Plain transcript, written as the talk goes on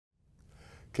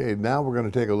Okay, now we're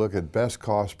going to take a look at best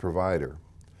cost provider.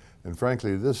 And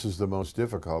frankly, this is the most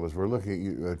difficult as we're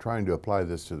looking at trying to apply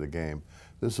this to the game.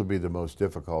 This will be the most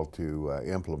difficult to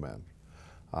implement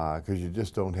because you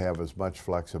just don't have as much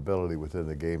flexibility within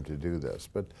the game to do this.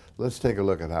 But let's take a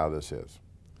look at how this is.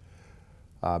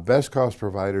 Best cost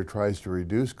provider tries to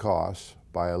reduce costs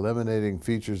by eliminating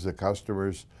features that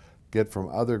customers get from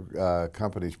other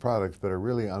companies' products but are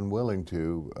really unwilling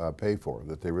to pay for,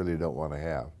 that they really don't want to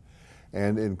have.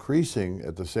 And increasing,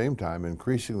 at the same time,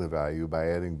 increasing the value by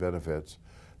adding benefits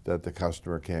that the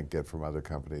customer can't get from other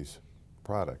companies'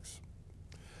 products.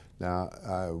 Now,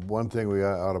 one thing we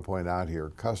ought to point out here,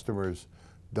 customers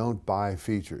don't buy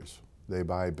features, they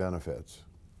buy benefits.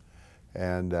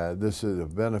 And this is a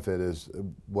benefit is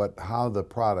how the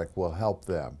product will help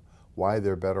them, why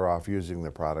they're better off using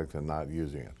the product than not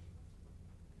using it.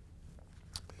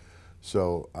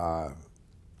 So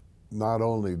not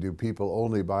only do people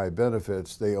only buy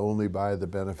benefits, they only buy the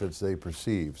benefits they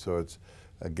perceive. So it's,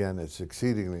 again, it's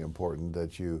exceedingly important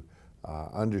that you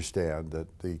understand that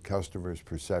the customer's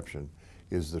perception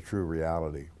is the true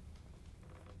reality.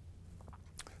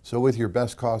 So with your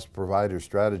best cost provider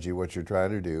strategy, what you're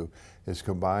trying to do is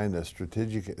combine a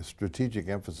strategic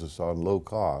emphasis on low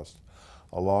cost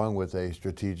along with a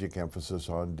strategic emphasis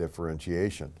on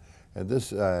differentiation. And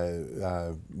this,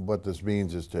 what this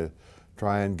means is to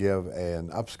try and give an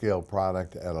upscale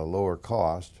product at a lower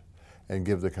cost and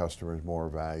give the customers more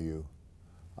value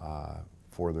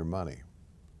for their money.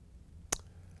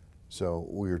 So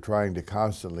we're trying to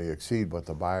constantly exceed what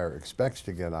the buyer expects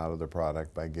to get out of the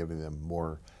product by giving them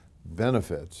more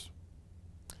benefits.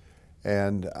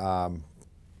 And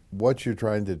what you're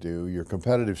trying to do, your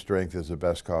competitive strength as a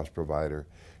best cost provider,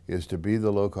 is to be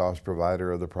the low cost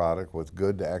provider of the product with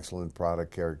good to excellent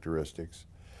product characteristics.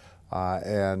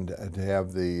 And to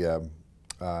have the,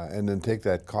 and then take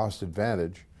that cost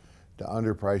advantage to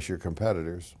underprice your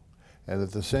competitors, and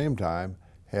at the same time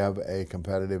have a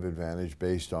competitive advantage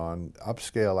based on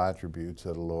upscale attributes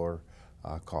at a lower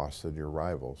cost than your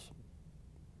rivals.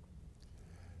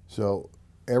 So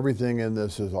everything in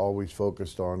this is always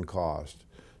focused on cost.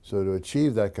 So to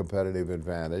achieve that competitive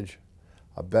advantage,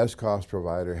 a best cost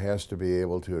provider has to be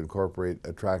able to incorporate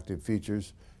attractive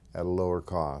features at a lower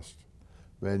cost,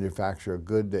 manufacture a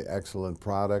good to excellent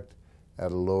product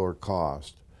at a lower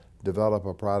cost, develop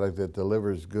a product that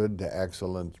delivers good to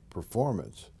excellent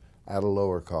performance at a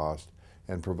lower cost,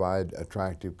 and provide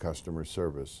attractive customer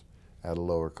service at a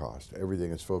lower cost.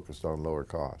 Everything is focused on lower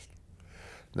cost.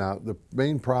 Now, the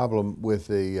main problem with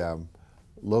the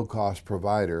low-cost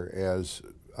provider, as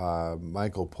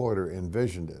Michael Porter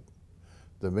envisioned it,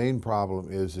 the main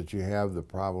problem is that you have the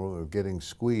problem of getting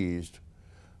squeezed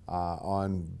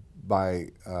by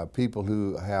people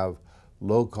who have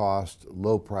low-cost,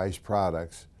 low-price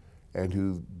products and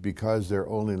who, because they're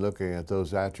only looking at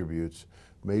those attributes,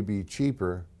 may be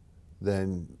cheaper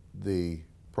than the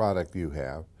product you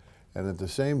have. And at the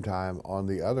same time, on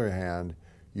the other hand,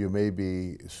 you may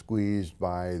be squeezed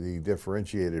by the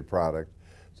differentiated product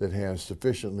that has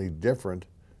sufficiently different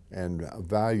and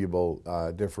valuable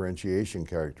differentiation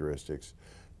characteristics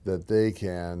that they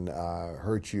can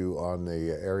hurt you on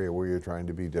the area where you're trying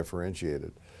to be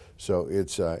differentiated. So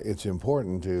it's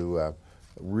important to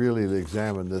really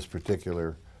examine this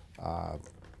particular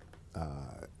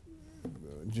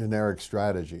generic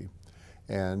strategy.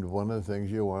 And one of the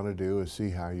things you want to do is see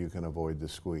how you can avoid the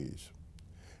squeeze.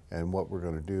 And what we're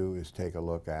going to do is take a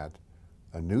look at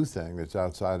a new thing that's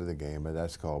outside of the game, and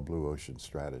that's called Blue Ocean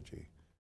strategy.